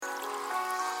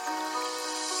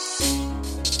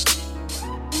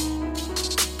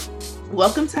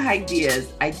Welcome to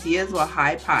Ideas, Ideas with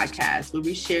High podcast, where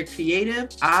we share creative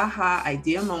aha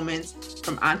idea moments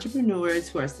from entrepreneurs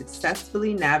who are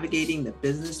successfully navigating the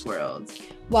business world,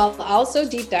 while also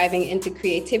deep diving into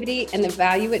creativity and the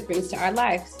value it brings to our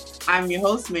lives. I'm your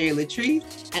host, Mary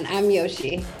Latrice. And I'm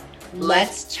Yoshi.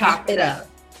 Let's chop it up.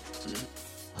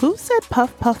 Who said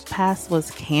Puff Puff Pass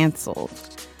was canceled?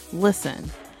 Listen,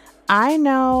 I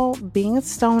know being a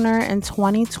stoner in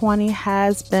 2020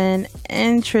 has been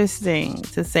interesting,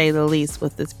 to say the least,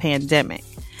 with this pandemic.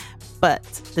 But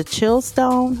the Chill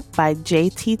Stone by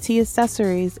JTT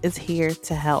Accessories is here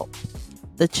to help.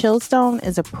 The Chill Stone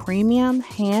is a premium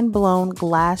hand-blown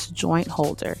glass joint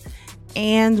holder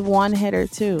and one hitter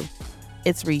too.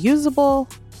 It's reusable,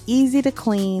 easy to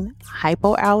clean,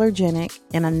 hypoallergenic,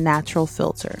 and a natural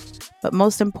filter. But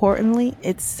most importantly,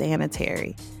 it's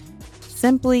sanitary.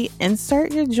 Simply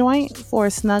insert your joint for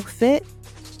a snug fit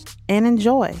and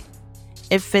enjoy.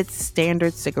 It fits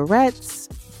standard cigarettes,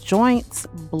 joints,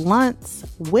 blunts,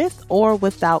 with or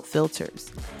without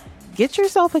filters. Get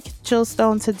yourself a Chill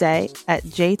Stone today at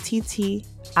jttip.com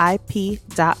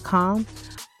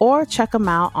or check them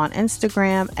out on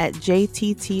Instagram at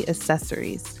JTT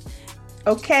Accessories.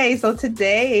 Okay, so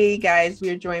today, guys, we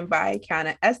are joined by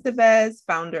Kiana Estevez,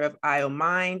 founder of IO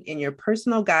Mind, and your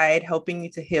personal guide helping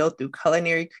you to heal through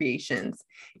culinary creations.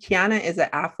 Kiana is an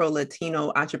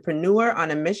Afro-Latino entrepreneur on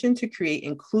a mission to create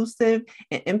inclusive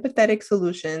and empathetic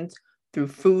solutions through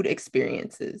food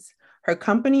experiences. Her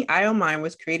company, IO Mind,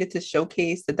 was created to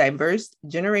showcase the diverse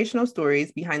generational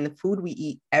stories behind the food we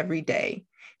eat every day.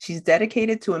 She's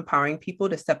dedicated to empowering people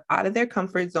to step out of their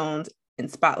comfort zones and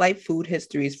spotlight food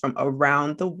histories from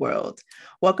around the world.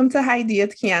 Welcome to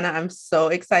Ideas, Kiana. I'm so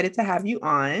excited to have you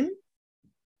on.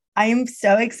 I am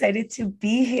so excited to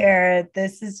be here.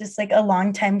 This is just like a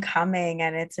long time coming,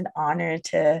 and it's an honor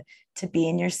to be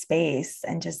in your space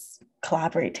and just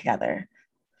collaborate together.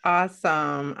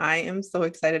 Awesome. I am so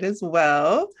excited as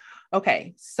well.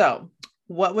 Okay, so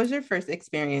what was your first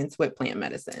experience with plant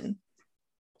medicine?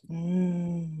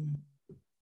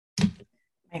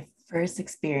 My first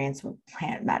experience with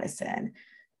plant medicine.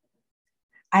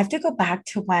 I have to go back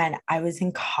to when I was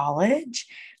in college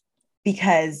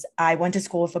because I went to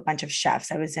school with a bunch of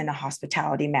chefs. I was in a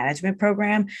hospitality management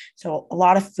program, so a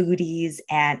lot of foodies,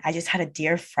 and I just had a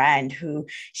dear friend who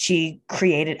she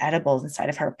created edibles inside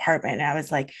of her apartment. And I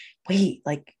was like, wait,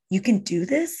 like you can do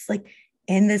this? Like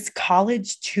in this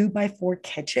college 2x4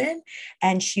 kitchen?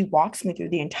 And she walks me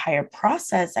through the entire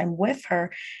process. I'm with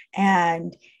her,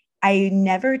 and I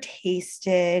never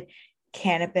tasted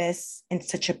cannabis in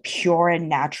such a pure and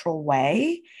natural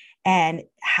way. And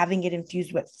having it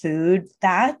infused with food,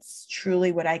 that's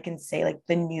truly what I can say, like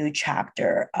the new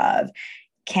chapter of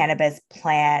cannabis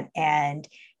plant, and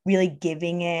really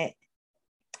giving it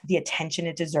the attention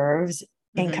it deserves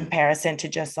in comparison to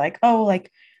just like, oh,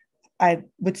 like I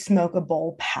would smoke a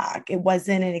bowl pack. It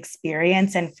wasn't an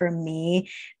experience. And for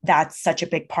me, that's such a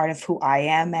big part of who I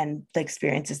am and the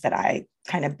experiences that I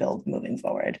kind of build moving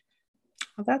forward.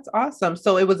 Oh, that's awesome.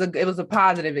 So it was a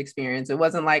positive experience. It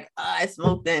wasn't like I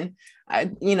smoked and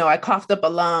I coughed up a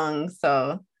lung.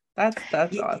 So that's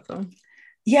awesome.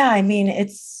 Yeah, I mean,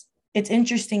 it's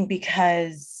interesting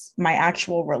because my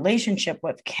actual relationship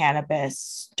with cannabis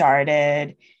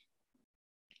started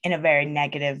in a very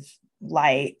negative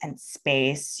light and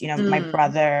space. My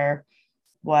brother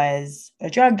was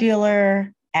a drug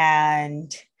dealer,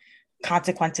 and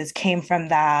consequences came from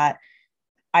that.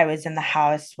 I was in the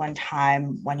house one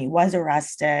time when he was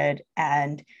arrested,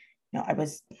 and I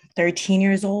was 13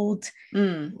 years old,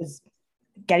 was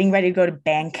getting ready to go to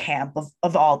band camp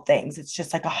of all things. It's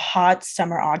just like a hot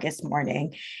summer August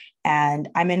morning, and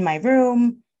I'm in my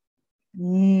room.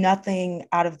 Nothing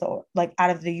out of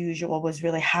the usual was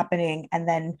really happening, and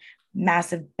then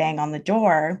massive bang on the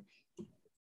door.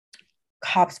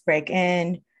 Cops break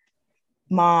in.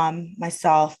 Mom,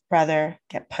 myself, brother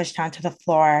get pushed onto the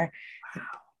floor.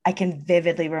 I can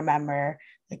vividly remember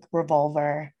like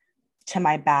revolver to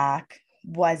my back,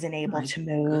 wasn't able to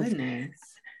move. Goodness.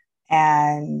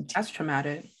 And that's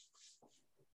traumatic.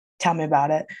 Tell me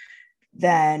about it.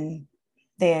 Then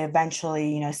they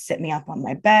eventually, sit me up on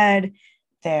my bed.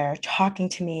 They're talking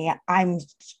to me. I'm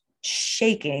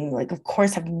shaking, like, of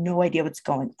course, have no idea what's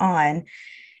going on.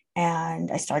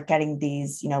 And I start getting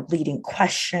these, leading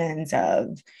questions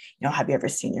of, have you ever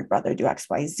seen your brother do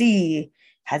XYZ?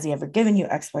 Has he ever given you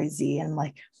XYZ? And I'm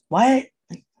like, what?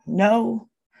 Like, no.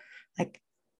 Like,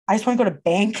 I just want to go to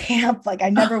band camp. Like, I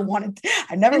never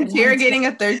interrogating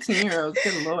a 13-year-old.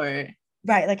 Good Lord.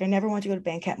 Right. Like, I never want to go to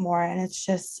band camp more. And it's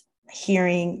just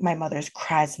hearing my mother's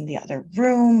cries in the other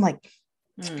room. Like,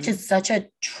 which is such a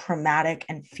traumatic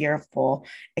and fearful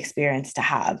experience to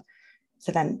have.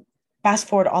 So then fast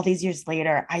forward all these years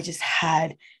later, I just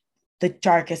had the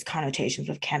darkest connotations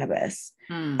with cannabis.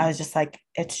 I was just like,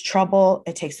 it's trouble.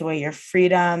 It takes away your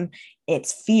freedom.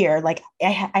 It's fear. Like I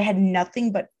had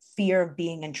nothing but fear of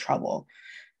being in trouble,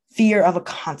 fear of a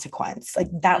consequence. Like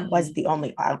that was the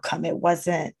only outcome. It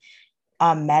wasn't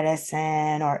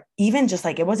medicine, or even just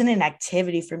like, it wasn't an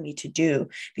activity for me to do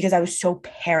because I was so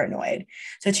paranoid.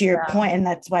 So to your point, and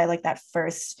that's why like that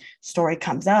first story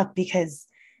comes up, because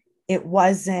it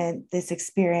wasn't this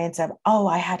experience of, oh,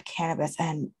 I had cannabis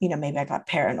and, you know, maybe I got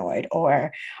paranoid,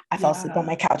 or I fell asleep on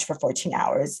my couch for 14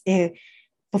 hours.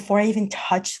 Before I even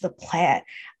touched the plant,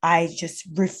 I just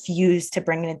refused to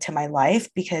bring it into my life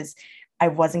because I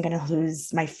wasn't going to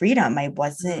lose my freedom. I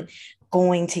wasn't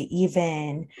going to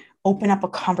even open up a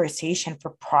conversation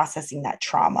for processing that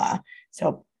trauma.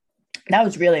 So that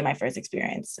was really my first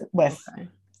experience with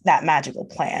that magical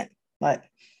plant. But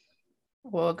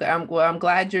Well, I'm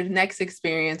glad your next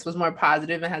experience was more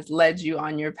positive and has led you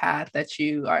on your path that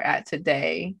you are at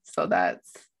today. So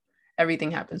that's,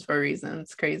 everything happens for a reason.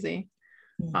 It's crazy.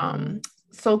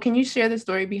 So can you share the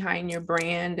story behind your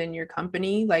brand and your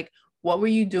company? Like, what were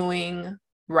you doing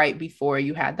right before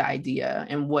you had the idea,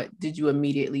 and what did you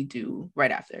immediately do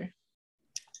right after?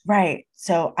 Right.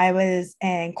 So I was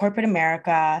in corporate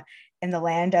America, in the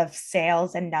land of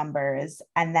sales and numbers,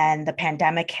 and then the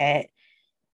pandemic hit.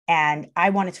 And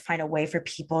I wanted to find a way for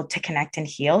people to connect and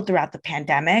heal throughout the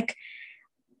pandemic.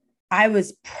 I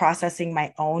was processing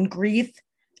my own grief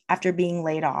after being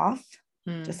laid off,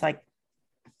 just like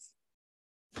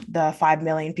the 5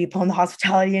 million people in the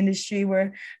hospitality industry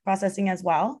were processing as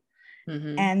well.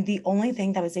 And the only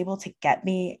thing that was able to get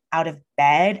me out of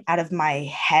bed, out of my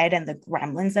head and the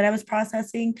gremlins that I was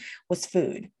processing, was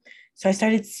food. So I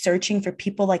started searching for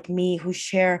people like me who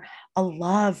share a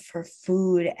love for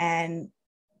food, and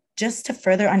just to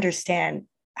further understand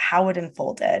how it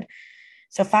unfolded.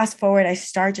 So fast forward, I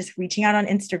start just reaching out on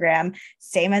Instagram,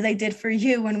 same as I did for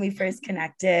you when we first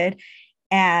connected.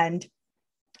 And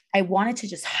I wanted to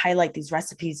just highlight these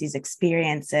recipes, these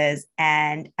experiences.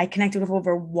 And I connected with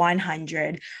over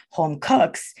 100 home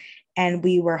cooks. And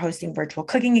we were hosting virtual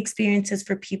cooking experiences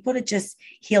for people to just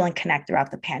heal and connect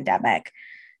throughout the pandemic.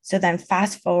 So then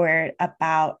fast forward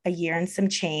about a year and some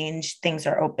change, things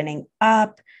are opening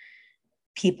up.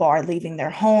 People are leaving their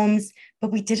homes,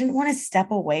 but we didn't want to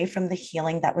step away from the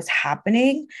healing that was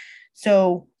happening.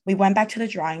 So we went back to the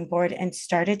drawing board and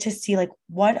started to see like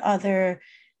what other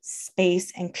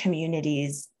space and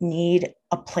communities need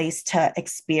a place to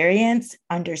experience,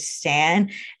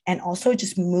 understand, and also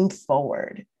just move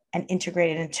forward and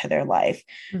integrate it into their life.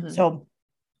 So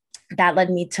that led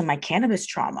me to my cannabis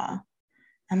trauma.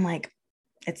 I'm like,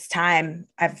 it's time.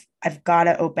 I've got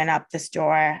to open up this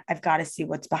door. I've got to see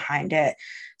what's behind it.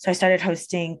 So I started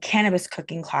hosting cannabis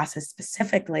cooking classes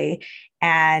specifically.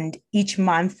 And each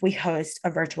month we host a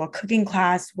virtual cooking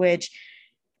class, which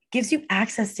gives you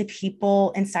access to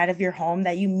people inside of your home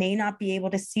that you may not be able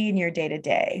to see in your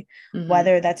day-to-day,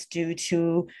 whether that's due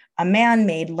to a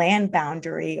man-made land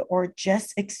boundary or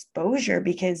just exposure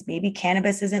because maybe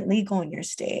cannabis isn't legal in your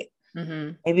state.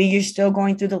 Maybe you're still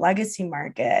going through the legacy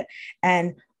market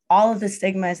and all of the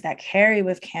stigmas that carry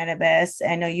with cannabis.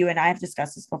 I know you and I have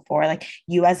discussed this before, like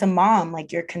you as a mom,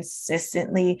 like you're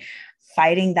consistently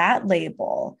fighting that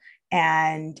label.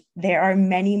 And there are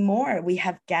many more. We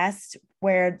have guests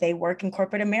where they work in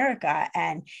corporate America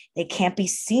and they can't be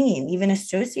seen, even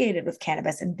associated with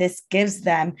cannabis. And this gives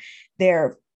them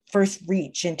their first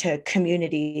reach into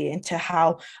community, into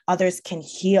how others can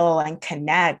heal and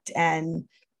connect and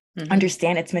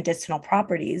understand its medicinal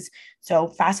properties. So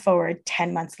fast forward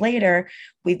 10 months later,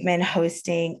 we've been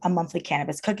hosting a monthly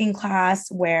cannabis cooking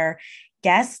class where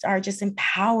guests are just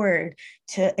empowered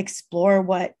to explore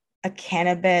what a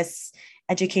cannabis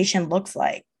education looks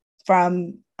like.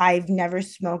 From I've never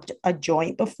smoked a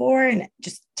joint before and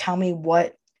just tell me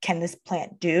what can this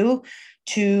plant do,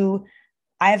 to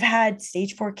I've had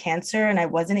stage 4 cancer and I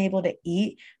wasn't able to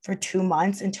eat for 2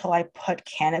 months until I put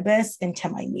cannabis into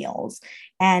my meals.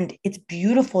 And it's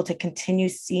beautiful to continue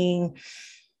seeing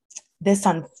this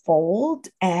unfold.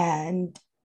 And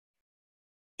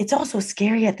it's also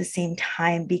scary at the same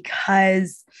time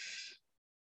because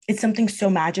it's something so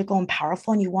magical and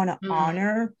powerful, and you want to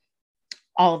honor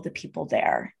all of the people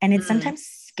there. And it's sometimes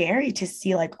scary to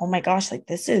see like, oh my gosh, like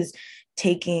this is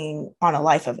taking on a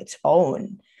life of its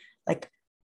own. Like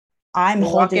I'm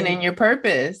walking in your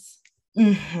purpose.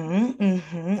 And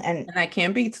that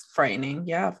can be frightening.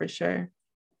 Yeah, for sure.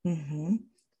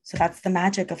 So that's the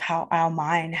magic of how Our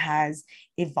Mind has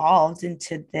evolved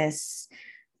into this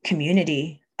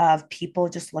community of people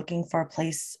just looking for a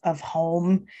place of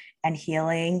home and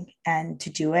healing and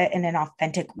to do it in an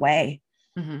authentic way.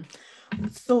 Mm-hmm.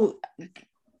 So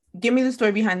give me the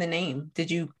story behind the name.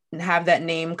 Did you have that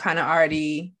name kind of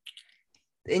already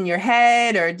in your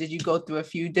head, or did you go through a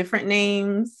few different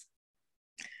names?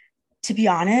 To be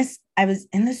honest, I was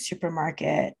in the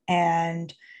supermarket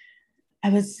and I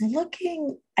was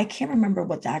looking, I can't remember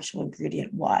what the actual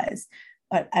ingredient was,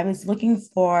 but I was looking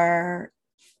for,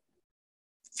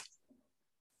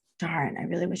 darn, I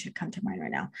really wish it'd come to mind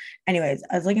right now. Anyways,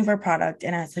 I was looking for a product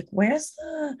and I was like, where's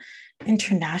the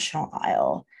international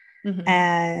aisle? Mm-hmm.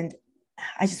 And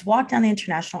I just walked down the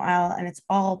international aisle and it's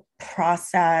all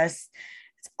processed,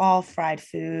 it's all fried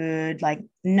food, like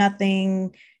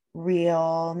nothing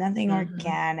real, nothing Mm-hmm.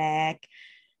 organic.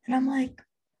 And I'm like,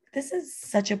 this is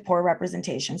such a poor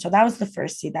representation. So that was the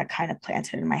first seed that kind of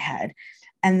planted in my head.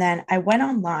 And then I went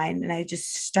online and I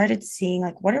just started seeing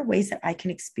like, what are ways that I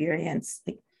can experience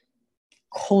like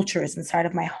cultures inside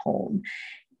of my home?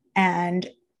 And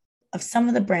of some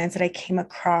of the brands that I came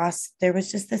across, there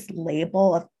was just this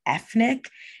label of ethnic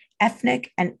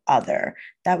and other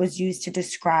that was used to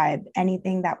describe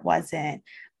anything that wasn't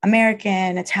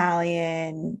American,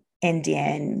 Italian,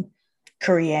 Indian,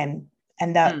 Korean.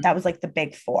 And that was like the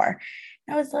big four.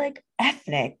 And I was like,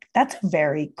 ethnic, that's a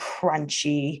very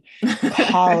crunchy,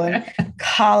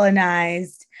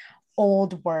 colonized,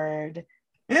 old word.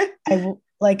 I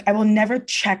will never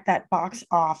check that box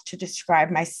off to describe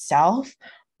myself.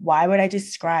 Why would I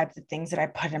describe the things that I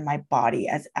put in my body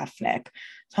as ethnic?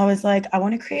 So I was like, I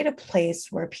want to create a place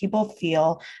where people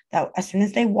feel that as soon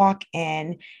as they walk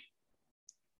in,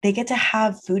 they get to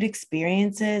have food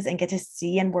experiences and get to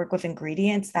see and work with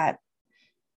ingredients that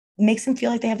makes them feel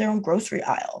like they have their own grocery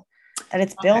aisle, that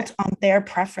it's built on their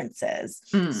preferences.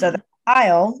 So the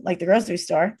aisle, like the grocery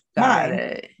store,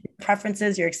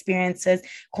 preferences, your experiences,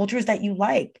 cultures that you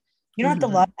like. You don't have to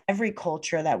love every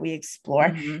culture that we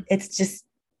explore. It's just,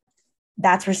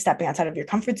 that's where stepping outside of your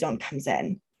comfort zone comes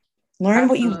in. Learn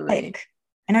what you like.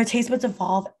 And our taste buds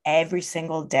evolve every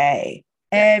single day,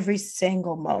 every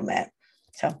single moment.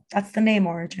 So that's the name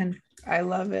origin. I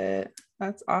love it.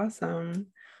 That's awesome.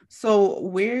 So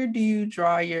where do you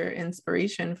draw your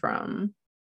inspiration from?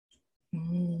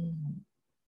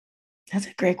 That's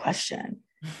a great question.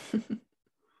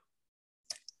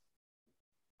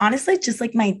 Honestly, just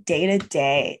like my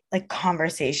day-to-day like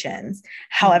conversations,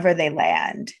 however they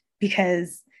land,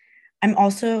 because I'm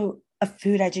also a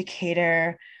food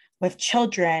educator with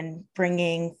children,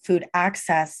 bringing food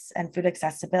access and food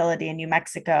accessibility in New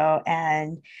Mexico.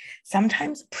 And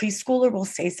sometimes a preschooler will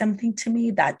say something to me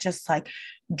that just like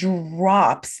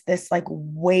drops this like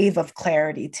wave of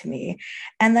clarity to me.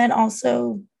 And then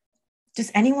also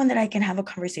just anyone that I can have a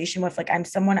conversation with, like I'm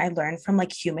someone I learned from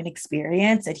like human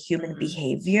experience and human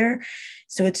behavior.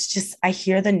 So it's just, I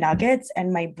hear the nuggets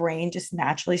and my brain just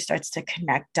naturally starts to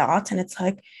connect dots. And it's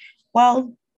like,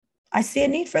 well, I see a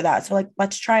need for that. So like,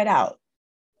 let's try it out.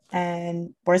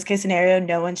 And worst case scenario,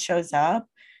 no one shows up.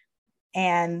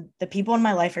 And the people in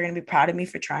my life are going to be proud of me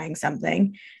for trying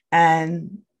something.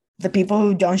 And the people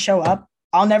who don't show up,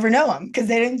 I'll never know them because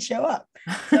they didn't show up.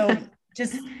 So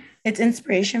just, it's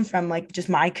inspiration from like just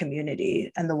my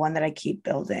community and the one that I keep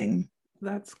building.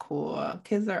 That's cool.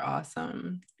 Kids are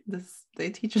awesome.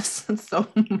 They teach us so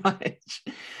much.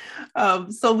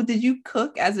 So did you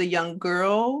cook as a young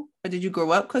girl, or did you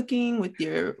grow up cooking with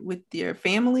your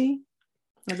family?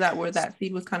 Is that where that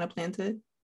seed was kind of planted?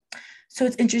 So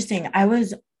it's interesting. I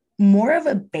was more of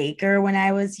a baker when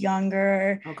I was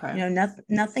younger. Okay. You know,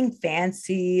 nothing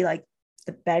fancy, like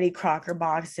the Betty Crocker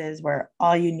boxes where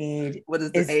all you need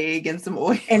is the egg and some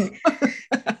oil. And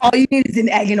all you need is an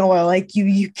egg and oil. Like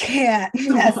you can't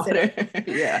mess it up.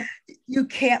 Yeah. You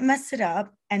can't mess it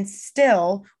up. And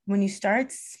still, when you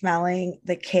start smelling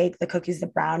the cake, the cookies, the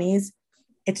brownies,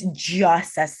 it's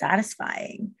just as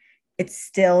satisfying. It's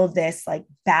still this like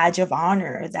badge of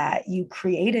honor that you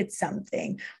created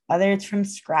something, whether it's from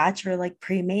scratch or like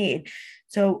pre-made.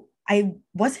 So I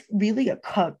wasn't really a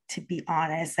cook, to be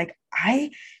honest. Like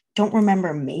I don't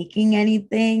remember making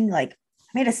anything. Like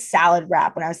I made a salad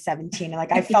wrap when I was 17. And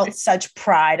like I felt such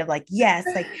pride of like, yes,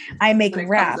 like I make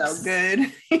wraps. Comes out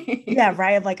good. Yeah,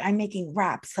 right. Of like I'm making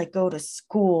wraps, like go to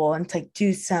school and to like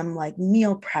do some like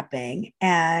meal prepping.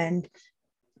 And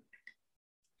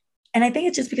I think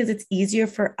it's just because it's easier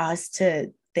for us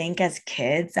to think as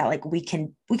kids that like we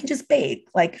can just bake.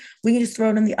 Like we can just throw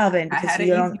it in the oven because I had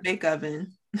you an don't easy bake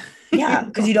oven. Yeah,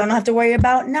 because you don't have to worry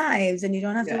about knives and you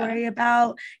don't have to worry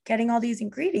about getting all these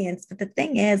ingredients. But the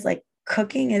thing is, like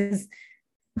cooking is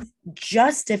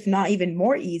just if not even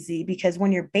more easy, because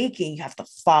when you're baking, you have to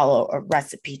follow a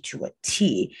recipe to a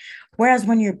T. Whereas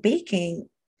when you're baking,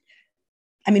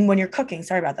 I mean, when you're cooking,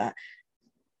 sorry about that,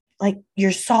 like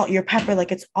your salt, your pepper,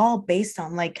 like it's all based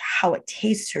on like how it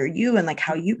tastes for you and like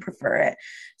how you prefer it.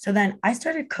 So then I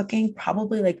started cooking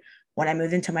probably like when I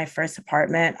moved into my first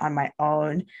apartment on my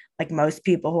own. Like most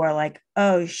people who are like,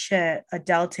 oh shit,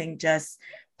 adulting just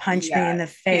punched me in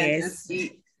the Can't just face.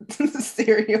 eat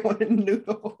cereal and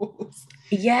noodles.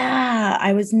 Yeah,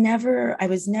 I was never a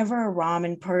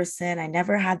ramen person. I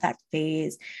never had that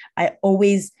phase. I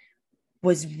always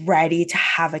was ready to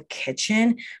have a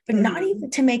kitchen, but not Mhm. even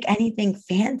to make anything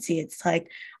fancy. It's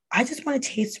like, I just want to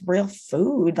taste real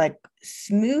food, like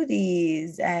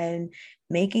smoothies and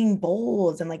making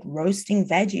bowls and like roasting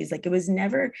veggies. Like it was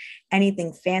never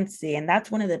anything fancy. And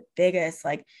that's one of the biggest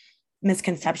like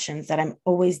misconceptions that I'm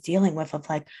always dealing with of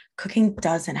like cooking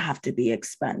doesn't have to be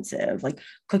expensive. Like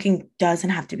cooking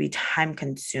doesn't have to be time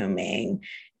consuming.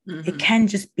 It Mhm. can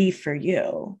just be for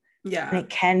you. And Yeah. it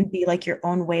can be like your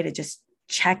own way to just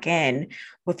check in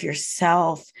with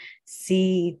yourself,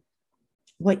 see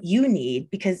what you need,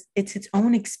 because it's its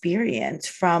own experience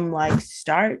from like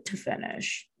start to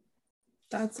finish.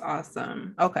 That's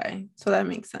awesome. Okay. So that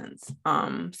makes sense.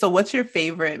 So what's your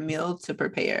favorite meal to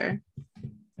prepare?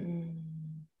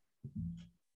 Mm,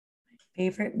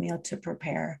 favorite meal to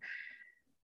prepare.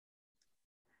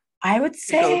 I would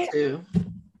To go say to.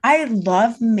 I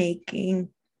love making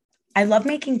I love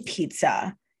making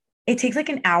pizza. It takes like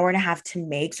an hour and a half to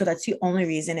make, so that's the only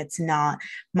reason it's not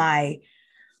my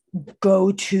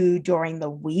go-to during the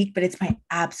week, but it's my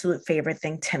absolute favorite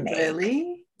thing to make.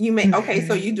 Really? You make okay,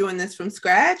 so Mhm, you doing this from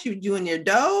scratch? You doing your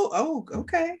dough? Oh,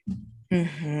 okay.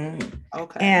 mhm.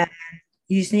 Okay. And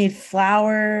you just need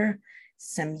flour,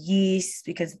 some yeast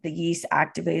because the yeast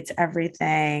activates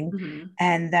everything. Mhm.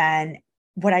 And then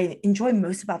what I enjoy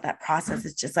most about that process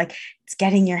is just like it's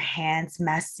getting your hands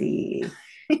messy.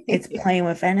 It's playing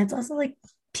with it. And it's also like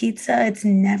pizza, it's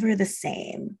never the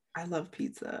same. I love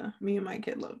pizza. Me and my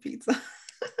kid love pizza.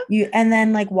 You and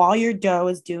then like while your dough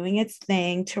is doing its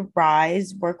thing to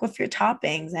rise, work with your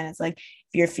toppings. And it's like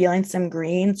if you're feeling some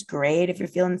greens, great. If you're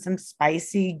feeling some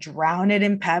spicy, drown it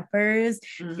in peppers.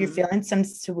 If you're Mhm. feeling some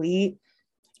sweet,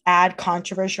 add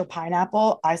controversial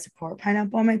pineapple. I support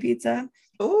pineapple on my pizza.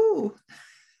 Oh,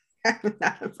 I'm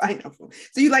not a pineapple.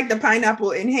 So you like the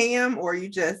pineapple in ham or you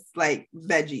just like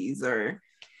veggies or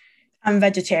I'm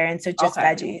vegetarian, so just okay.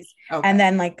 veggies. And Okay.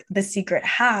 then like the secret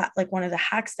hack, like one of the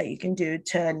hacks that you can do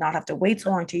to not have to wait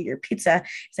so long to eat your pizza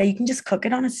is that you can just cook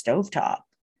it on a stovetop.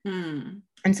 Hmm.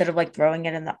 Instead of like throwing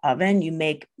it in the oven, you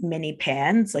make mini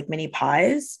pans, like mini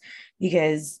pies,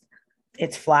 because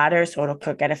it's flatter, so it'll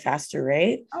cook at a faster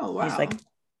rate. Oh You just wow. like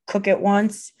cook it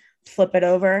once, flip it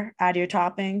over, add your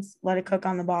toppings, let it cook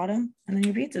on the bottom, and then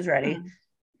your pizza's ready. Hmm. And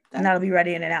That that'll be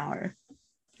ready in an hour.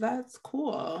 that's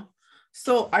cool.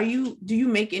 So do you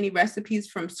make any recipes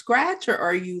from scratch or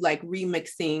are you like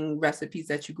remixing recipes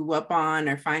that you grew up on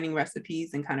or finding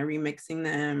recipes and kind of remixing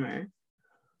them or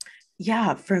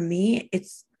Yeah, for me,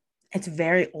 it's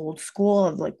very old school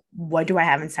of like what do I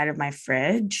have inside of my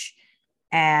fridge?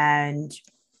 And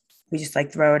we just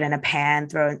like throw it in a pan,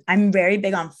 I'm very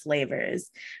big on flavors.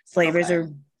 Flavors okay. are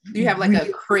Do you have like a really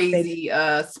big. crazy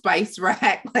spice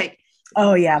rack like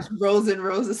Oh yeah. rows and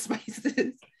rows of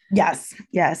spices? Yes,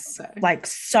 yes. Okay. Like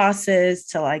sauces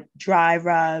to like dry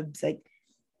rubs. Like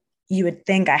you would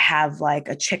think I have like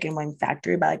a chicken wing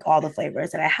factory by like all the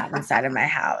flavors that I have inside of my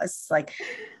house. Like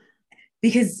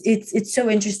because it's so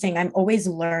interesting. I'm always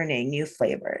learning new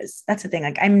flavors. That's the thing.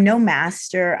 Like I'm no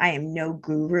master, I am no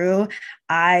guru.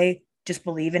 I just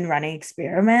believe in running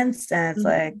experiments. And it's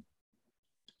like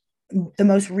Mhm. the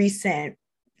most recent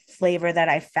flavor that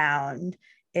I found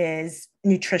is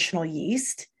nutritional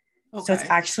yeast. So it's Okay.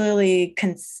 actually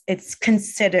it's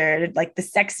considered like the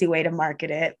sexy way to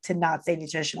market it to not say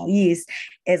nutritional yeast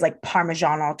is like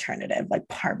Parmesan alternative, like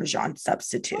Parmesan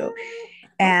substitute. Okay.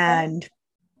 And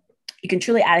you can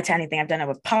truly add it to anything. I've done it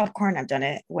with popcorn, I've done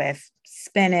it with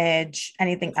spinach,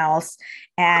 anything else.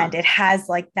 Huh. And it has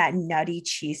like that nutty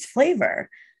cheese flavor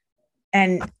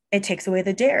and it takes away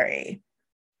the dairy.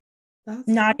 That's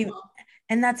Not cool. even,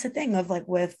 and that's the thing of like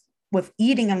with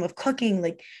eating and with cooking,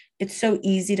 like it's so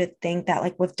easy to think that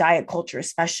like with diet culture,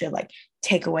 especially like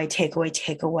take away, take away,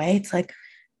 take away. It's like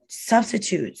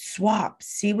substitute, swap,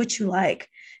 see what you like,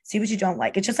 see what you don't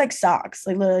like. It's just like socks.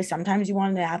 Like literally, sometimes you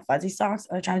want to have fuzzy socks,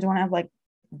 other times you want to have like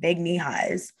big knee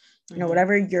highs, Mhm.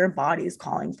 whatever your body is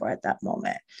calling for at that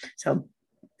moment. So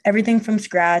everything from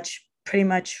scratch, pretty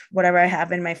much whatever I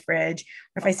have in my fridge.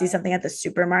 Or if I see Okay. something at the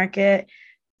supermarket,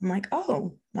 I'm like,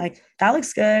 oh, like that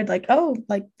looks good. Like, oh,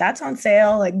 like that's on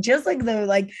sale. Like just like the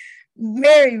like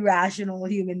very rational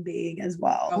human being as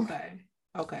well.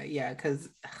 Okay. Yeah. Cause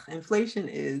inflation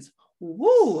is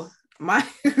woo. My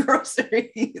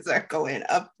groceries are going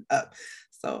up.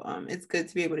 So it's good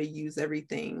to be able to use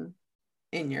everything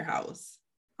in your house.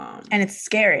 And it's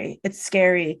scary. It's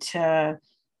scary to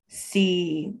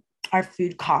see our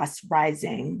food costs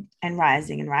rising and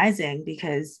rising and rising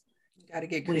because you got to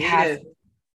get we creative.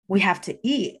 have to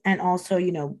eat. And also,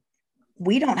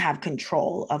 we don't have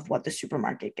control of what the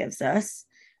supermarket gives us.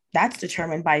 That's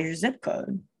determined by your zip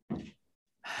code.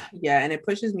 Yeah, and it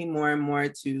pushes me more and more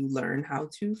to learn how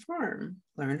to farm,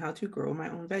 learn how to grow my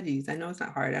own veggies. I know it's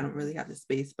not hard. I don't really have the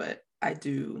space, but I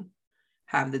do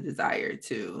have the desire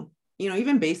to,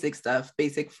 even basic stuff,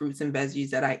 basic fruits and veggies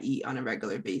that I eat on a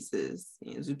regular basis,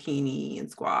 zucchini and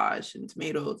squash and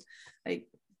tomatoes. Like,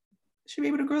 should be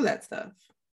able to grow that stuff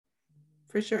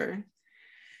for sure.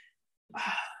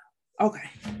 Okay.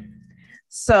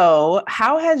 So,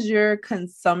 how has your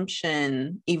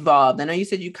consumption evolved? I know you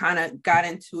said you kind of got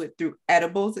into it through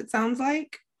edibles, it sounds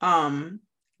like.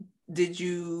 Did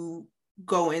you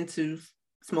go into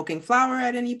smoking flower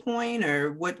at any point,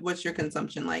 or what's your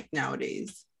consumption like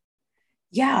nowadays?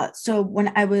 Yeah. So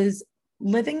when I was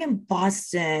living in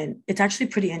Boston, it's actually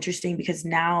pretty interesting because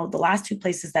now the last two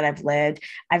places that I've lived,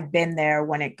 I've been there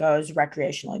when it goes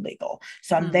recreationally legal.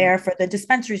 So I'm there for the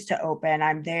dispensaries to open.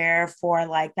 I'm there for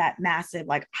like that massive,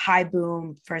 like high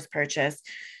boom first purchase.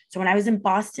 So when I was in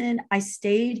Boston, I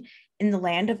stayed in the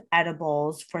land of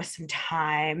edibles for some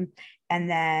time. And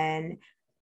then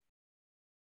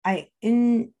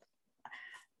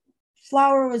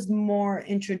flower was more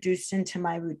introduced into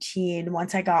my routine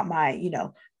once I got my,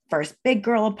 first big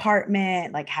girl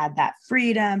apartment, like had that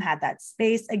freedom, had that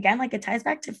space. Again, like it ties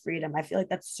back to freedom. I feel like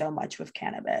that's so much with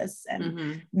cannabis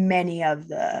and many of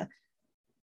the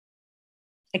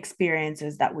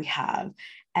experiences that we have.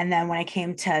 And then when I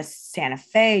came to Santa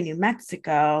Fe, New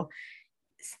Mexico,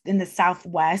 in the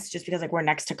Southwest, just because like we're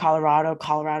next to Colorado,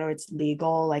 it's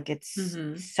legal. Like it's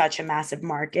such a massive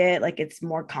market. Like it's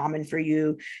more common for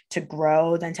you to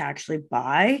grow than to actually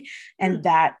buy. And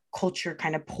that culture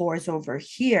kind of pours over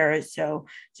here. So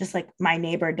just like my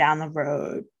neighbor down the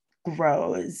road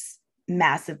grows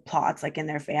massive plots like in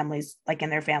their family's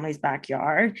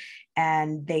backyard,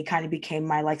 and they kind of became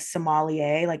my like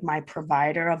sommelier, like my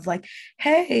provider of like,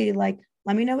 hey, like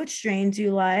let me know what strains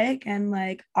you like and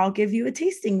like I'll give you a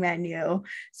tasting menu.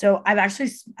 So I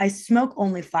smoke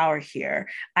only flower here.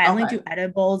 I only do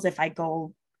edibles if I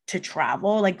go to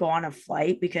travel, like go on a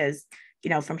flight, because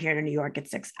from here to New York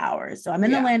it's 6 hours. So I'm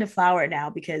in the land of flower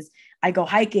now because I go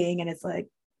hiking and it's like,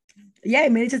 yeah, I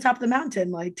made it to the top of the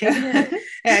mountain, like taking it.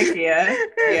 Heck yeah,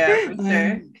 for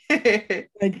sure.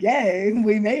 Like, yay,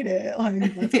 we made it.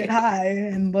 Like, let's get high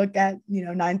and look at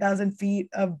 9,000 feet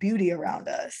of beauty around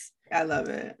us. I love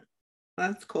it.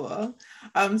 That's cool.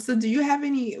 So do you have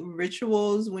any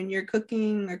rituals when you're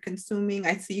cooking or consuming?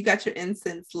 I see you got your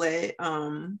incense lit.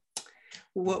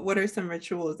 What are some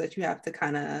rituals that you have to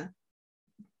kind of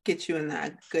get you in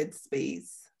that good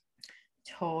space?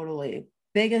 Totally.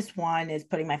 Biggest one is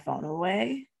putting my phone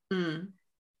away.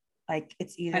 Like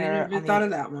it's either I didn't even thought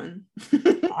of that one.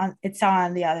 It's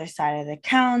on the other side of the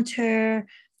counter.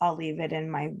 I'll leave it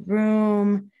in my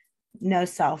room. No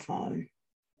cell phone.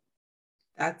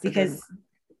 That's because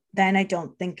then I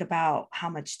don't think about how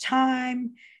much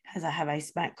time have I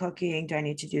spent cooking. Do I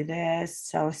need to do this?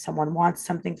 So if someone wants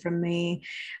something from me,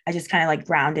 I just kind of like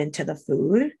ground into the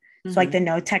food. So like the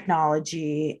no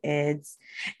technology, it's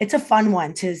a fun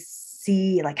one to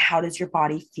see, like how does your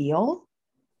body feel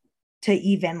to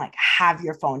even like have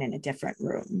your phone in a different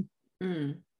room.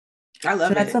 I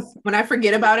love it. When I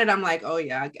forget about it, I'm like, oh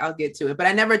yeah, I'll get to it. But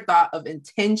I never thought of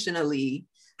intentionally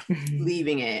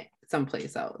leaving it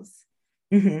someplace else.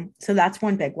 So that's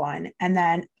one big one. And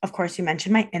then of course you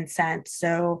mentioned my incense.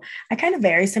 So I kind of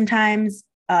vary sometimes.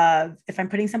 If I'm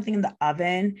putting something in the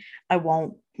oven, I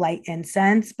won't light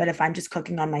incense, but if I'm just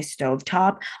cooking on my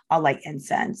stovetop, I'll light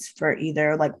incense for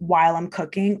either like while I'm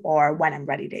cooking or when I'm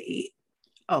ready to eat.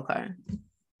 Okay.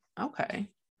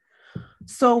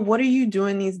 So what are you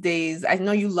doing these days? I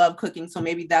know you love cooking, so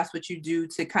maybe that's what you do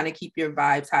to kind of keep your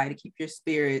vibes high, to keep your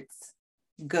spirits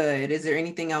good. Is there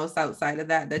anything else outside of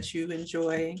that you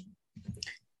enjoy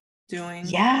doing?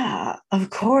 Yeah, of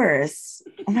course.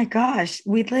 Oh my gosh,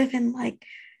 we live in like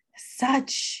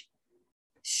such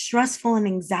stressful and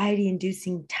anxiety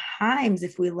inducing times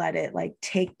if we let it like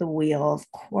take the wheel, of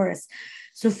course.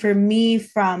 So for me,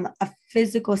 from a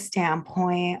physical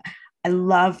standpoint, I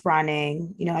love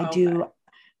running. I do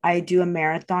I do a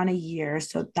marathon a year.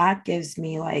 So that gives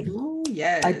me like Ooh,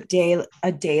 yes.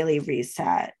 a daily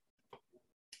reset.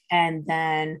 And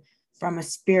then from a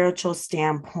spiritual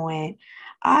standpoint,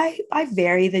 I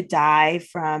vary the dive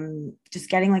from just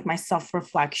getting like my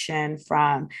self-reflection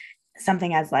from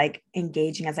something as like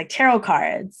engaging as like tarot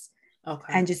cards.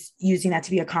 Okay. And just using that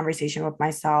to be a conversation with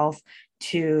myself,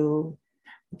 to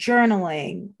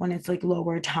journaling when it's like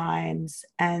lower times.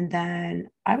 And then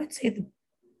I would say the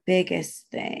biggest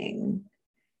thing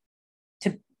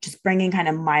to just bringing kind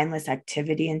of mindless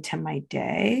activity into my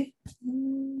day,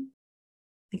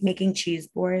 like making cheese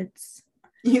boards.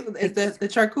 Is the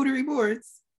charcuterie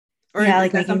boards, or yeah, is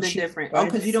like that making something cheese different? boards.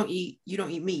 Oh, because you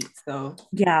don't eat meat, so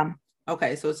yeah.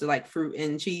 Okay, so it's like fruit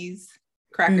and cheese,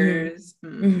 Mm-hmm. crackers.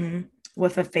 Mm-hmm.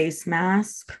 With a face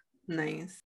mask.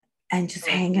 Nice. And just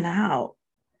hanging out.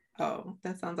 Oh,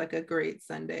 that sounds like a great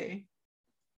Sunday.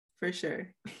 For sure.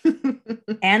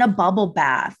 And a bubble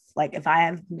bath. Like if I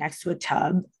have next to a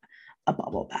tub, a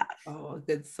bubble bath. Oh, a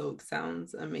good soak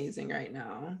sounds amazing right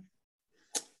now.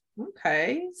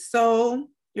 Okay, so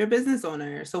you're a business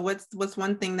owner. So what's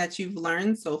one thing that you've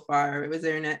learned so far? Was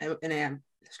there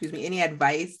any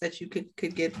advice that you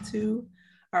could give to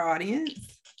our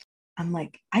audience? I'm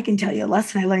like, I can tell you a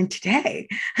lesson I learned today.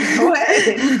 Go ahead.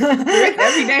 It's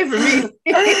every day for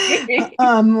me.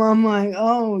 I'm like,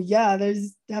 oh yeah,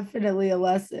 there's definitely a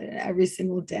lesson every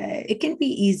single day. It can be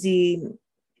easy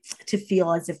to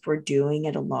feel as if we're doing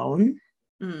it alone.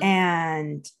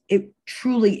 And it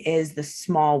truly is the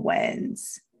small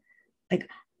wins. Like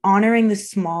honoring the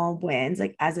small wins,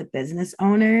 like as a business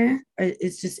owner,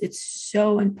 it's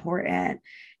so important.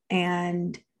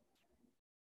 And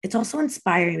it's also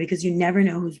inspiring because you never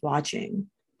know who's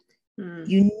watching.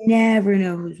 You never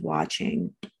know who's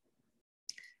watching.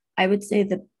 I would say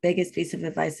the biggest piece of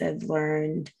advice I've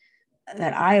learned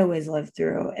that I always live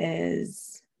through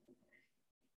is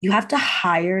you have to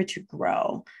hire to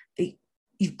grow.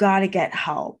 You've got to get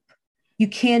help. You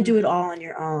can't do it all on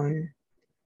your own.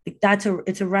 Like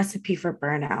it's a recipe for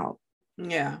burnout.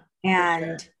 Yeah.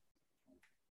 And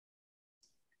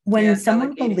when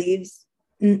someone believes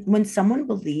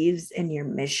in your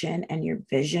mission and your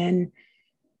vision,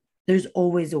 there's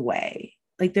always a way.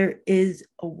 Like there is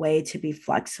a way to be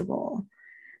flexible,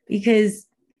 because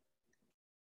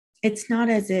it's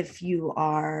not as if you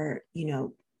are,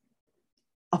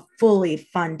 a fully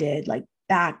funded, like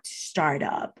backed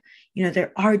startup.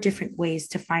 There are different ways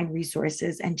to find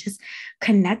resources and just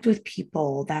connect with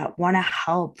people that want to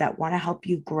help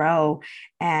you grow,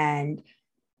 and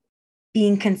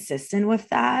being consistent with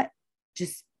that,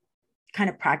 just kind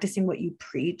of practicing what you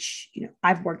preach.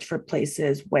 I've worked for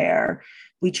places where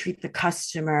we treat the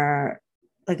customer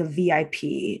like a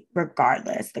VIP,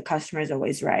 regardless. The customer is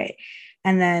always right.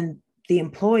 And then the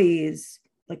employees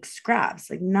like scraps,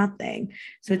 like nothing.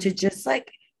 So to just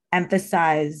like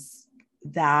emphasize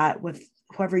that with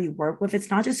whoever you work with, it's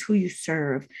not just who you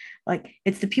serve. Like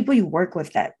it's the people you work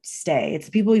with that stay. It's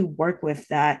the people you work with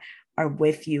that are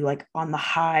with you, like on the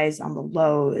highs, on the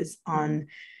lows, on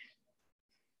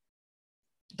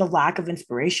the lack of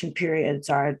inspiration periods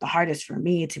are the hardest for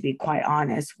me, to be quite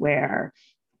honest, where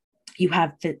you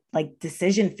have like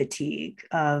decision fatigue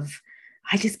of,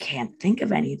 I just can't think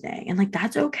of anything. And like,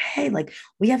 that's okay. Like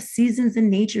we have seasons in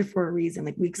nature for a reason.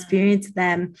 Like we experience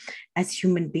them as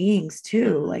human beings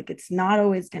too. Like it's not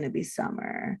always going to be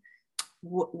summer.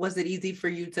 Was it easy for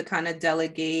you to kind of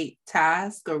delegate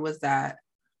tasks, or was that,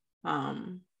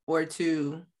 or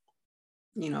to,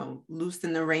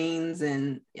 loosen the reins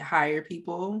and hire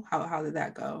people? How did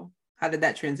that go? How did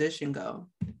that transition go?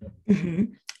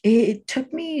 It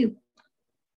took me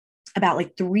about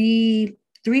like 3-4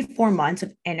 months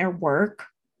of inner work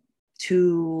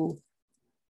to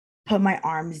put my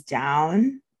arms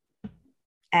down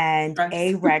and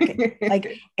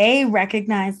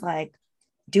recognize like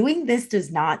doing this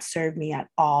does not serve me at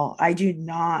all. I do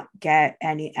not get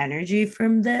any energy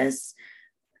from this.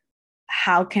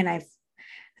 How can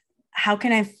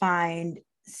I find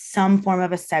some form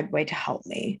of a segue to help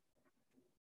me?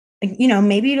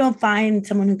 Maybe you don't find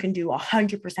someone who can do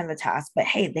 100% of the task, but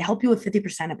hey, they help you with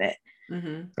 50% of it.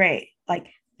 Great. Like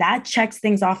that checks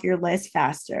things off your list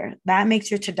faster. That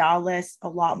makes your to-do list a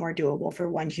lot more doable for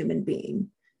one human being.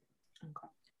 Okay.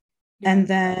 Yeah. And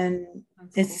then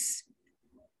it's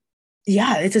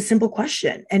a simple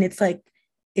question. And it's like,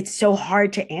 it's so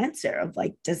hard to answer of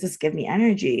like, does this give me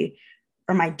energy?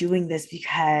 Or am I doing this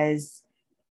because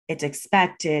it's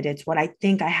expected? It's what I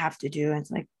think I have to do. And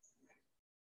it's like,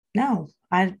 no,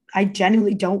 I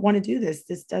genuinely don't want to do this.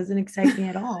 This doesn't excite me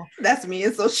at all. That's me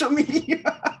in social media.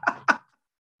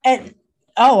 And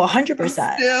 100%.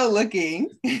 I'm still looking.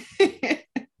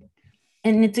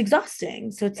 and it's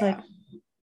exhausting. So it's like,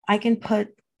 I can put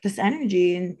this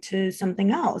energy into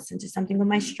something else, into something with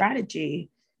my strategy.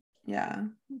 Yeah,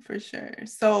 for sure.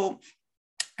 So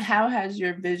how has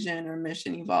your vision or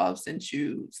mission evolved since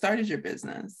you started your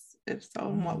business? If so,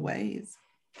 in what ways?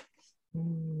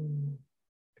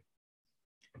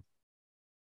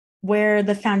 Where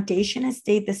the foundation has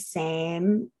stayed the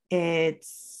same,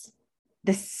 it's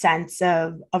the sense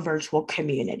of a virtual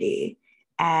community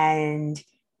and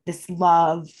this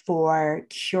love for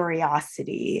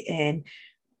curiosity and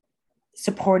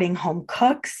supporting home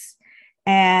cooks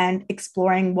and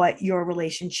exploring what your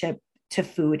relationship to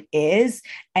food is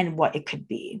and what it could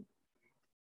be.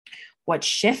 What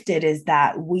shifted is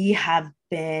that we have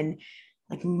been,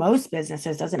 like most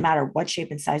businesses, doesn't matter what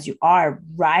shape and size you are,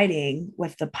 riding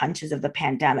with the punches of the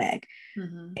pandemic.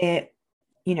 It,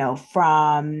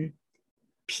 from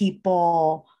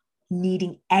people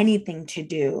needing anything to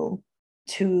do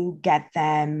to get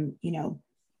them,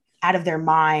 out of their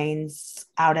minds,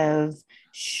 out of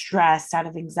stress, out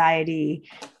of anxiety,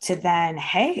 to then,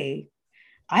 hey,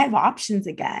 I have options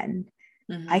again.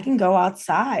 I can go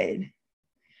outside,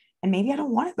 and maybe I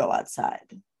don't want to go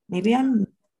outside. Maybe I'm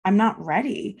not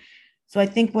ready. So I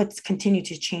think what's continued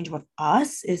to change with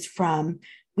us is from,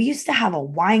 we used to have a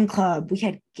wine club, we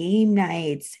had game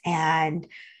nights, and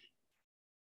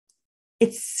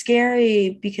it's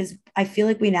scary because I feel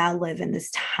like we now live in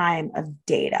this time of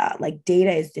data. Like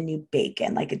data is the new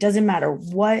bacon. Like it doesn't matter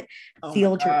what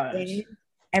field you're in.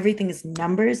 Everything is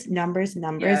numbers,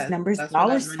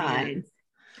 dollar sign.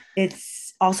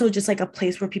 It's also just like a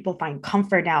place where people find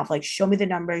comfort now. Like, show me the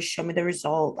numbers, show me the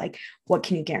result. Like, what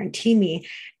can you guarantee me?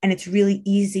 And it's really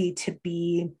easy to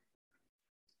be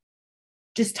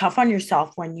just tough on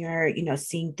yourself when you're,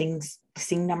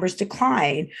 seeing numbers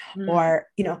decline. Or,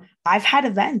 I've had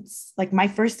events, like my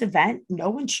first event, no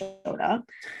one showed up.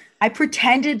 I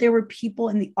pretended there were people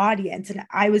in the audience and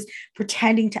I was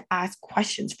pretending to ask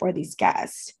questions for these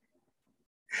guests.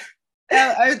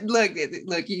 Look,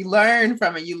 you learn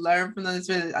from it. You learn from those.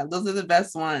 Those are the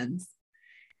best ones.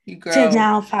 You grow.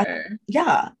 Now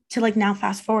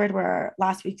fast forward where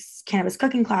last week's cannabis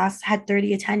cooking class had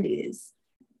 30 attendees.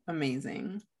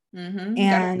 Amazing. And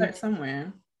gotta start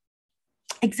somewhere.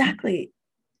 Exactly.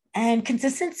 And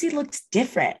consistency looks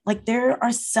different. Like there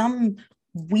are some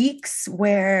weeks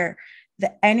where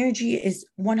the energy is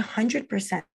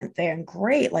 100% there and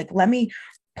great. Like, let me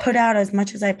put out as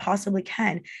much as I possibly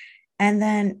can. And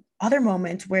then other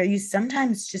moments where you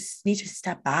sometimes just need to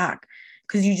step back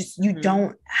because you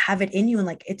don't have it in you, and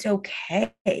like, it's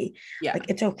okay. Like,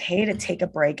 it's okay to take a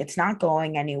break. It's not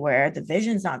going anywhere. The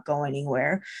vision's not going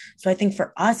anywhere. So I think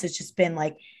for us, it's just been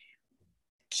like,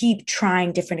 keep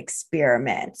trying different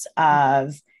experiments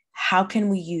of how can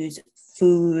we use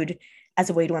food as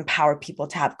a way to empower people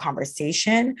to have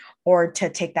conversation or to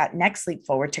take that next leap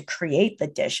forward to create the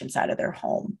dish inside of their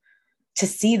home, to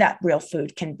see that real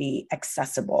food can be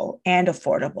accessible and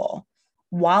affordable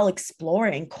while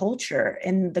exploring culture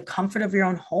in the comfort of your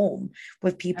own home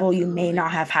with people you may not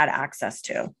have had access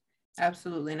to.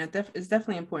 Absolutely. And it's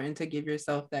definitely important to give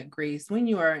yourself that grace when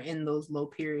you are in those low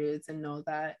periods and know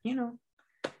that,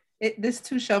 this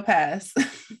too shall pass.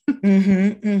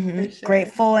 Sure.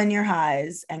 Grateful in your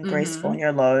highs and graceful in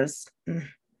your lows.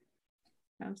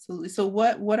 Absolutely. So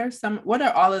what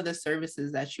are all of the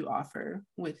services that you offer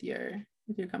with your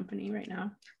company right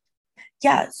now?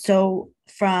 Yeah. So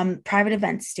from private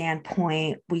event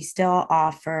standpoint, we still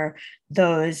offer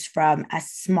those from as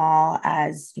small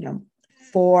as,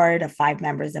 4 to 5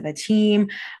 members of a team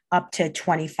up to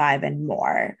 25 and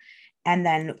more. And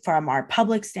then from our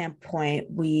public standpoint,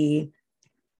 we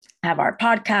have our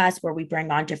podcast where we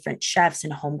bring on different chefs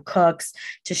and home cooks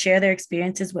to share their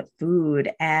experiences with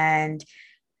food and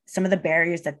some of the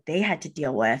barriers that they had to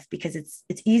deal with, because it's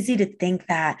easy to think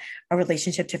that a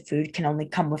relationship to food can only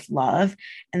come with love.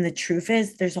 And the truth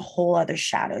is there's a whole other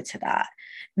shadow to that.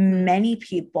 Many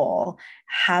people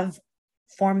have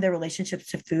formed their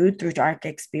relationships to food through dark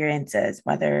experiences,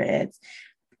 whether it's,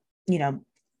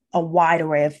 a wide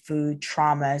array of food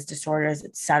traumas, disorders,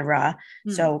 etc.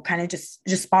 So kind of just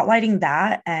spotlighting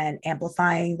that and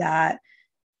amplifying that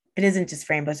it isn't just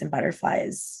rainbows and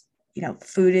butterflies.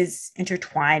 Food is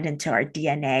intertwined into our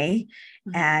DNA,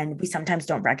 and we sometimes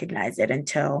don't recognize it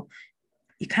until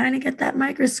you kind of get that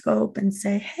microscope and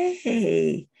say,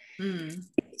 hey,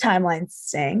 timelines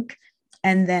sync.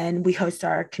 And then we host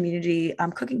our community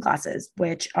cooking classes,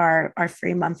 which are our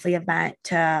free monthly event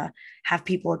to have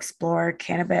people explore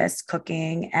cannabis,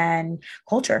 cooking, and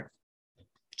culture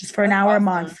just for an hour a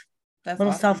month. That's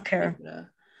little awesome.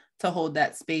 self-care. to hold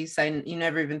that space. And you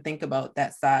never even think about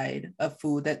that side of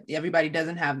food, that everybody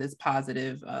doesn't have this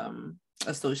positive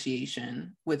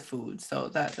association with food. So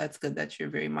that's good that you're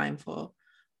very mindful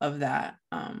of that.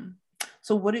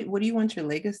 So what do you want your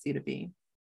legacy to be?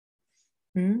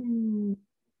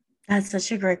 That's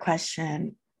such a great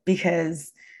question,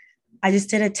 because I just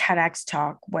did a TEDx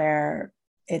talk where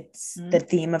it's the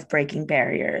theme of breaking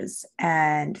barriers.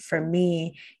 And for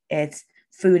me, it's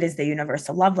food is the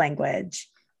universal love language,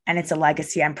 and it's a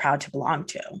legacy I'm proud to belong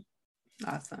to.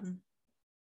 Awesome.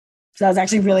 So that was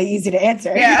actually really easy to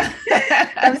answer. Yeah.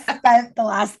 I've spent the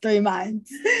last 3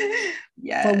 months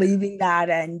believing that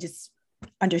and just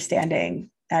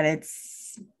understanding that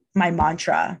it's my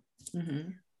mantra.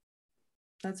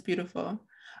 That's beautiful.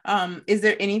 Is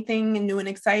there anything new and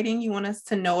exciting you want us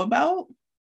to know about?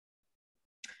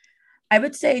 I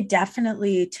would say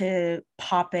definitely to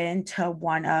pop into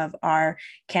one of our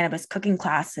cannabis cooking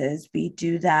classes. We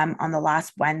do them on the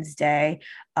last Wednesday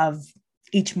of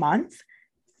each month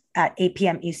at 8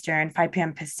 p.m. Eastern, 5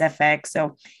 p.m. Pacific.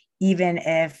 So even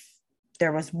if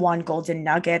there was one golden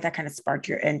nugget that kind of sparked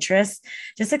your interest,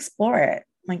 just explore it.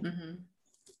 Like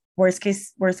worst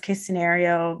case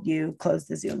scenario, you close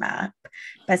the Zoom app.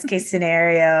 Best case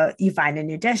scenario, you find a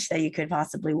new dish that you could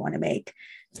possibly want to make.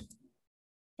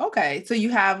 Okay. So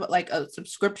you have like a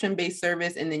subscription-based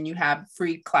service, and then you have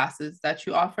free classes that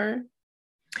you offer?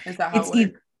 Is that how it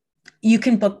works? You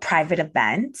can book private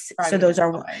events. So those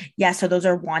are, so those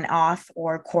are one-off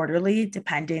or quarterly,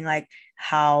 depending like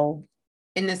how.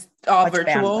 And it's all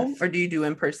virtual, or do you do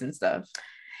in-person stuff?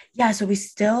 Yeah, so we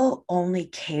still only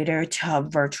cater to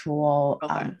virtual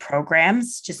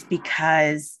programs, just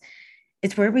because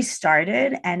it's where we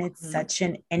started, and it's such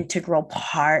an integral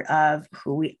part of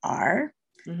who we are.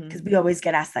 Because we always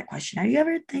get asked that question. Are you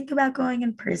ever think about going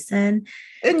in person?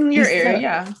 In your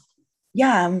area?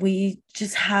 Yeah, and we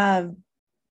just have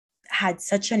had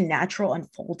such a natural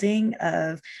unfolding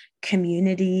of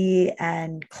community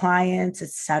and clients,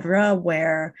 etc.,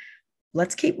 where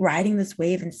let's keep riding this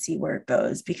wave and see where it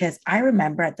goes. Because I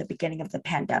remember at the beginning of the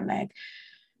pandemic,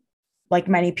 like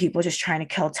many people just trying to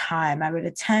kill time, I would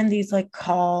attend these like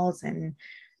calls and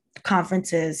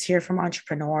conferences, hear from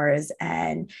entrepreneurs,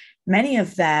 and many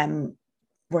of them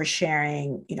were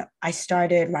sharing, I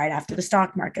started right after the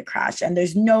stock market crash, and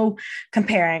there's no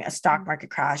comparing a stock market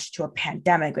crash to a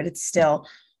pandemic, but it's still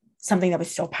something that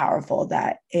was so powerful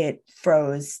that it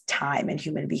froze time, and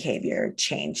human behavior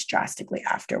changed drastically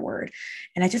afterward.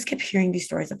 And I just kept hearing these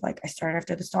stories of like, I started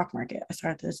after the stock market.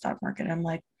 And I'm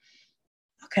like,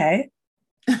 okay,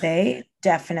 they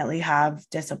definitely have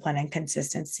discipline and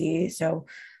consistency. So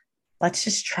let's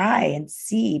just try and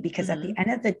see, because at the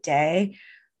end of the day,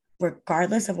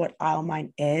 regardless of what Isle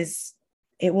Mind is,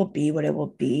 it will be what it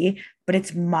will be. But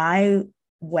it's my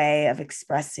way of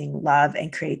expressing love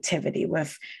and creativity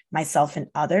with myself and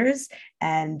others.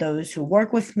 And those who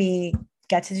work with me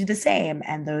get to do the same.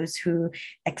 And those who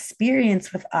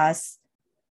experience with us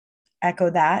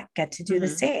echo that, get to do the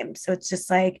same. So it's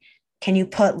just like, can you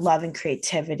put love and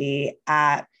creativity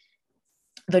at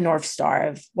the North Star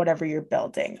of whatever you're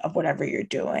building, of whatever you're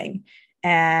doing,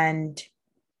 and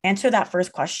answer that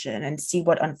first question and see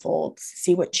what unfolds,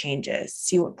 see what changes,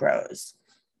 see what grows.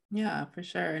 Yeah, for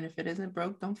sure. And if it isn't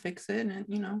broke, don't fix it.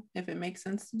 And, if it makes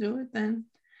sense to do it, then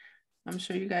I'm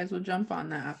sure you guys will jump on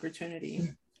that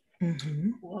opportunity.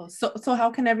 Cool. So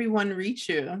how can everyone reach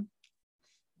you?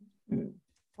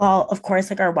 Well, of course,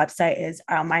 like our website is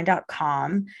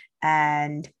islemind.com,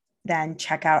 and then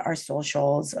check out our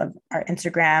socials of our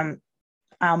Instagram,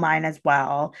 Islemind as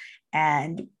well.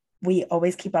 And we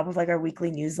always keep up with like our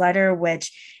weekly newsletter,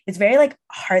 which is very like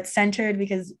heart-centered,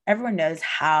 because everyone knows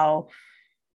how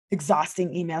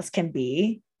exhausting emails can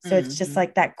be. So it's just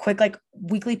like that quick, like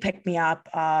weekly pick me up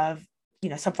of,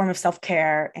 some form of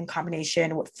self-care in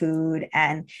combination with food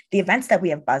and the events that we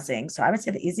have buzzing. So I would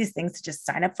say the easiest thing is to just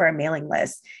sign up for our mailing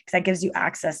list, because that gives you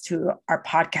access to our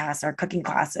podcasts, our cooking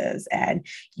classes, and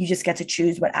you just get to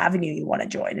choose what avenue you want to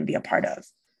join and be a part of.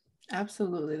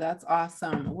 Absolutely. That's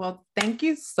awesome. Well, thank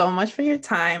you so much for your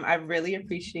time. I really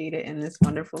appreciate it in this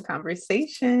wonderful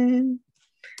conversation.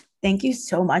 Thank you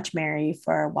so much, Mary,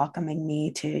 for welcoming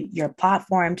me to your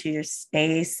platform, to your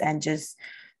space, and just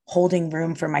holding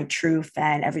room for my truth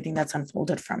and everything that's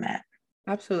unfolded from it.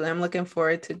 Absolutely. I'm looking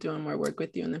forward to doing more work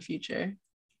with you in the future.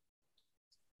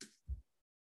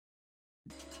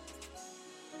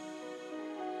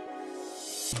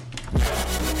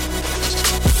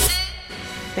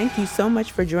 Thank you so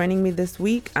much for joining me this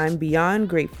week. I'm beyond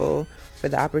grateful for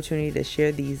the opportunity to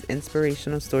share these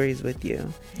inspirational stories with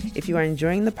you. If you are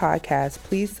enjoying the podcast,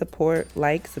 please support,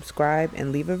 like, subscribe,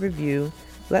 and leave a review.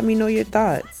 Let me know your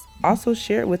thoughts. Also,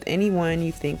 share it with anyone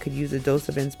you think could use a dose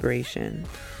of inspiration.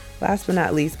 Last but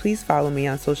not least, please follow me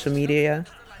on social media.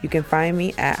 You can find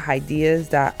me at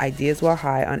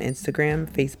ideas.ideaswhilehigh on Instagram,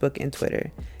 Facebook, and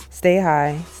Twitter. Stay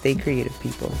high, stay creative,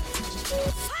 people.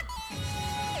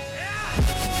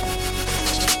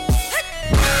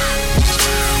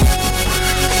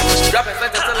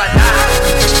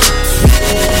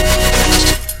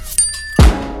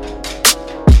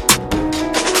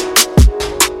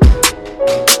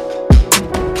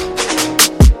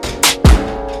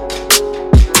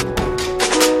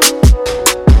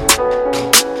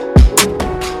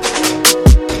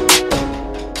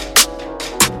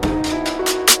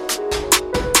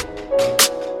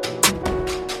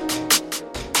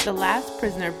 The Last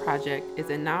Prisoner Project is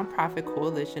a nonprofit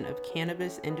coalition of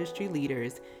cannabis industry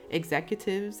leaders,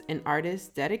 executives, and artists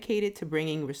dedicated to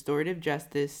bringing restorative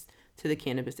justice to the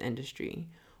cannabis industry.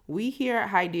 We here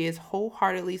at Ideas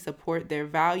wholeheartedly support their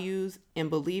values and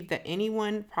believe that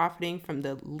anyone profiting from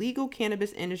the legal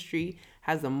cannabis industry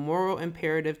has a moral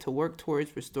imperative to work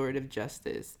towards restorative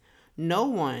justice. No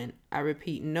one, I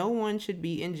repeat, no one should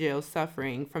be in jail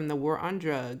suffering from the war on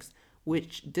drugs,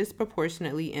 which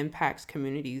disproportionately impacts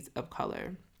communities of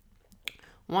color.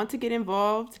 Want to get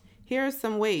involved? Here are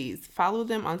some ways. Follow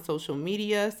them on social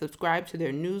media, subscribe to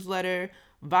their newsletter,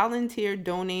 volunteer,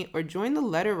 donate, or join the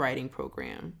letter writing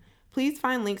program. Please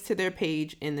find links to their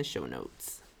page in the show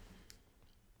notes.